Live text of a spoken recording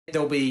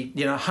there'll be,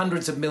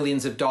 hundreds of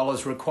millions of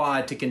dollars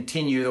required to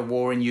continue the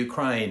war in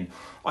Ukraine.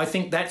 I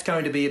think that's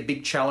going to be a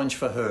big challenge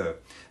for her.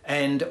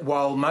 And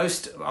while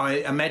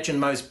I imagine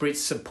most Brits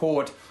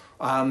support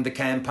the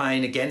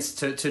campaign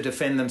to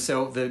defend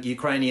themselves, the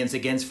Ukrainians,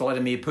 against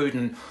Vladimir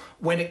Putin,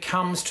 when it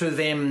comes to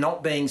them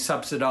not being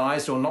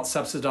subsidised or not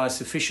subsidised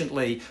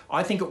sufficiently,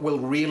 I think it will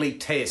really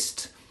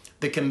test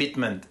the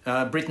commitment,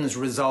 Britain's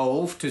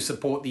resolve to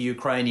support the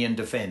Ukrainian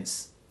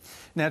defence.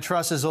 Now,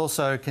 Truss is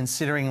also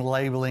considering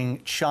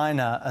labelling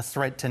China a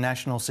threat to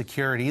national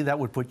security. That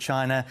would put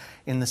China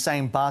in the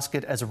same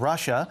basket as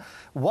Russia.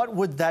 What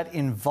would that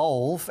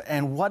involve,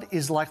 and what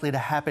is likely to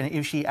happen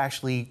if she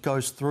actually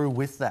goes through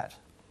with that?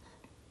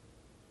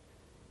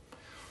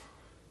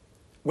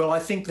 Well, I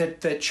think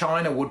that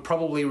China would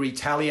probably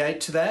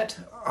retaliate to that.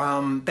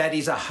 That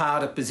is a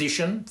harder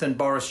position than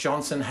Boris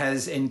Johnson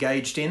has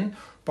engaged in.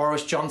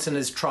 Boris Johnson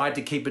has tried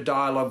to keep a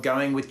dialogue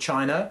going with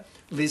China.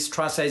 Ms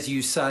Truss, as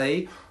you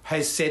say,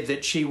 has said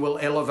that she will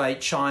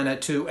elevate China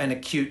to an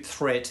acute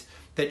threat,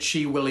 that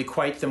she will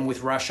equate them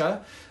with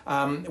Russia,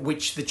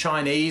 which the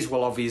Chinese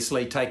will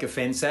obviously take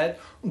offence at,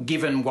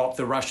 given what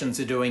the Russians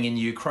are doing in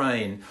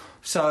Ukraine.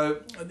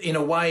 So, in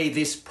a way,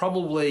 this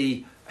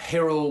probably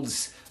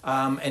heralds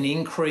an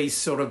increased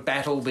sort of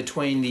battle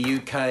between the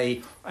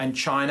UK and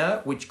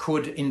China, which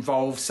could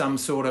involve some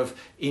sort of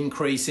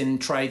increase in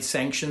trade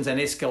sanctions and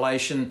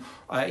escalation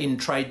in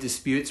trade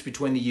disputes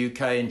between the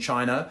UK and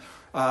China.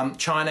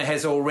 China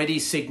has already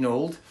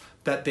signalled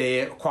that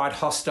they're quite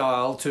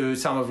hostile to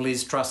some of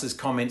Ms Truss's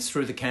comments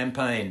through the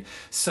campaign.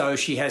 So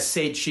she has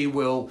said she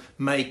will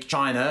make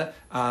China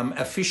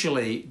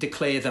officially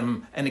declare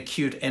them an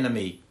acute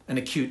enemy, an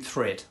acute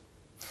threat.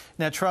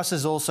 Now, Truss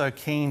is also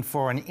keen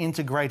for an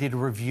integrated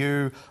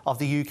review of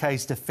the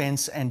UK's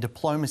defence and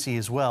diplomacy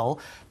as well.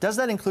 Does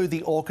that include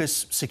the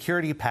AUKUS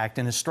Security Pact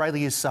and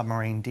Australia's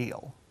submarine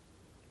deal?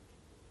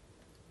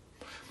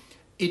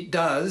 It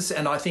does,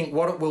 and I think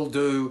what it will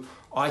do,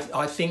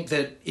 I think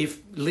that if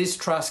Ms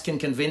Truss can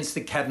convince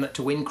the Cabinet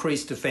to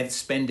increase defence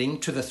spending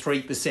to the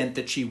 3%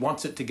 that she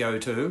wants it to go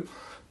to,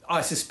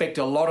 I suspect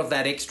a lot of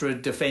that extra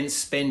defence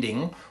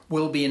spending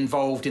will be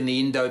involved in the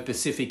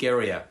Indo-Pacific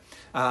area,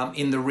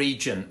 in the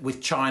region,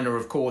 with China,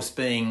 of course,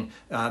 being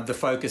the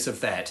focus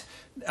of that.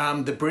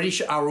 The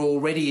British are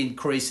already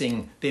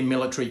increasing their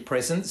military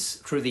presence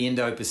through the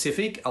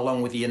Indo-Pacific,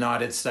 along with the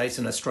United States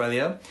and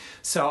Australia.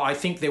 So I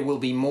think there will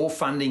be more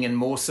funding and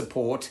more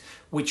support,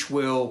 which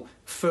will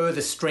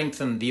further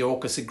strengthen the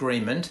AUKUS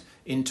agreement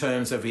in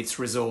terms of its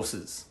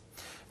resources.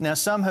 Now,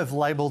 some have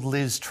labelled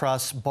Ms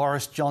Truss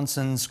Boris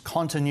Johnson's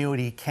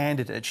continuity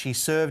candidate. She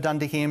served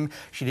under him.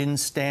 She didn't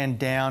stand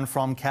down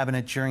from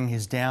Cabinet during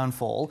his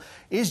downfall.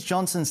 Is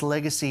Johnson's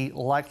legacy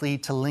likely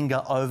to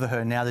linger over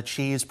her now that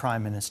she is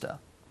Prime Minister?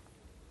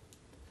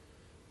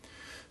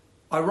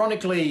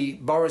 Ironically,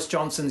 Boris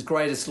Johnson's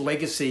greatest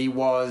legacy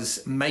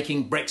was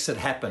making Brexit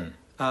happen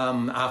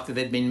after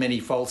there'd been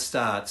many false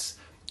starts.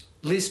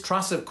 Ms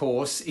Truss, of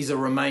course, is a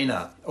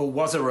Remainer, or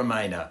was a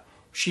Remainer.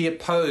 She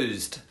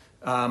opposed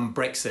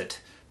Brexit,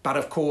 but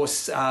of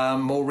course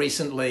more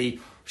recently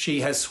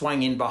she has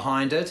swung in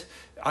behind it.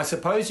 I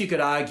suppose you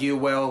could argue,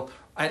 well,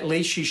 at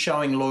least she's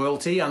showing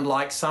loyalty,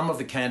 unlike some of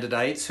the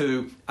candidates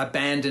who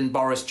abandoned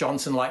Boris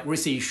Johnson, like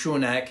Rishi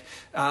Sunak,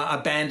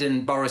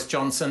 abandoned Boris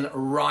Johnson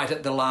right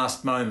at the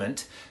last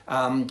moment.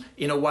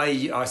 In a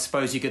way, I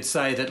suppose you could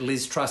say that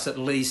Ms Truss at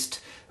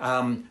least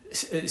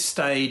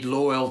stayed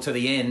loyal to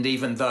the end,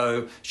 even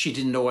though she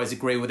didn't always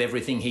agree with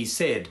everything he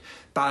said.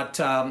 But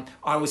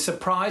I was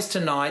surprised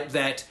tonight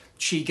that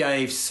she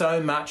gave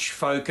so much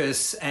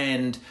focus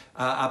and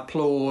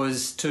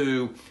applause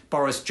to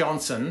Boris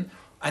Johnson,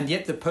 and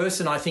yet the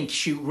person I think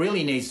she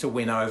really needs to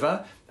win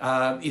over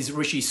is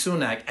Rishi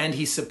Sunak and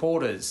his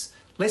supporters.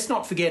 Let's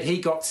not forget he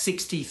got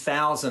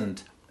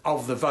 60,000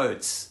 of the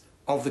votes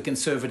of the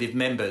Conservative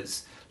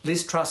members.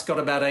 Ms Truss got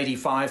about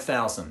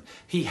 85,000.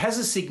 He has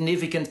a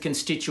significant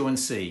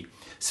constituency.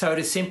 So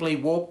to simply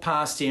walk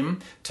past him,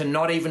 to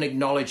not even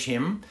acknowledge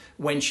him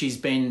when she's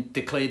been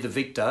declared the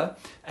victor,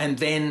 and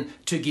then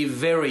to give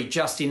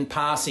just in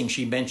passing,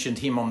 she mentioned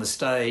him on the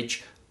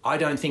stage, I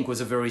don't think was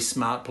a very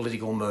smart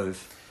political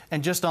move.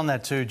 And just on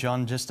that too,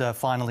 John, just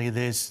finally,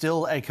 there's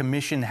still a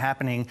commission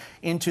happening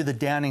into the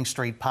Downing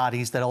Street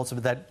parties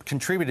that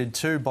contributed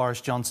to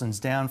Boris Johnson's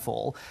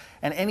downfall.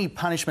 And any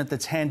punishment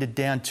that's handed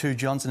down to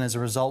Johnson as a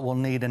result will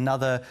need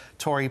another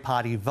Tory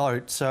party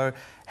vote. So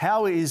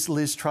how is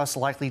Ms Truss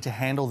likely to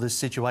handle this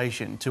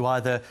situation, to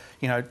either,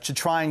 to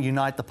try and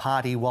unite the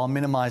party while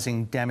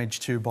minimising damage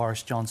to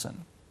Boris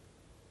Johnson?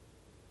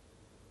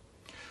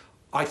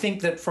 I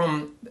think that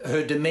from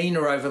her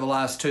demeanour over the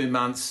last 2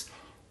 months,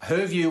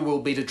 her view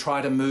will be to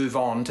try to move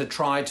on, to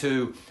try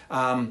to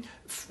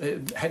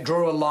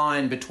draw a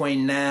line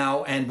between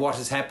now and what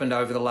has happened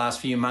over the last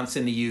few months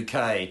in the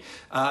UK.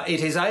 It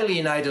has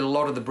alienated a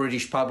lot of the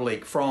British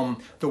public from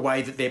the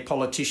way that their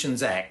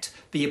politicians act.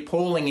 The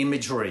appalling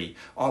imagery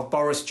of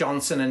Boris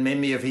Johnson and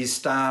many of his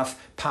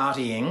staff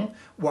partying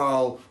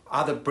while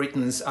other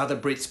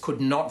Brits could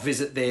not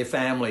visit their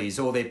families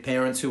or their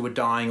parents who were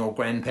dying or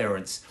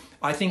grandparents.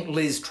 I think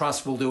Ms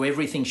Truss will do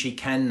everything she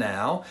can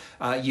now,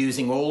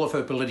 using all of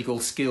her political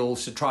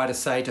skills to try to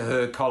say to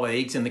her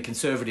colleagues in the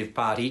Conservative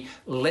Party,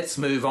 let's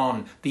move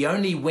on. The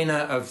only winner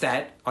of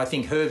that, I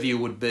think her view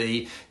would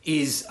be,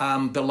 is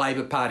the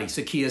Labor Party,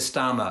 Sir Keir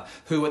Starmer,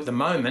 who at the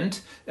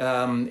moment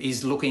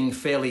is looking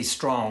fairly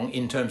strong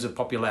in terms of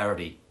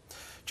popularity.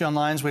 John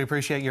Lyons, we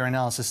appreciate your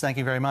analysis. Thank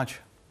you very much.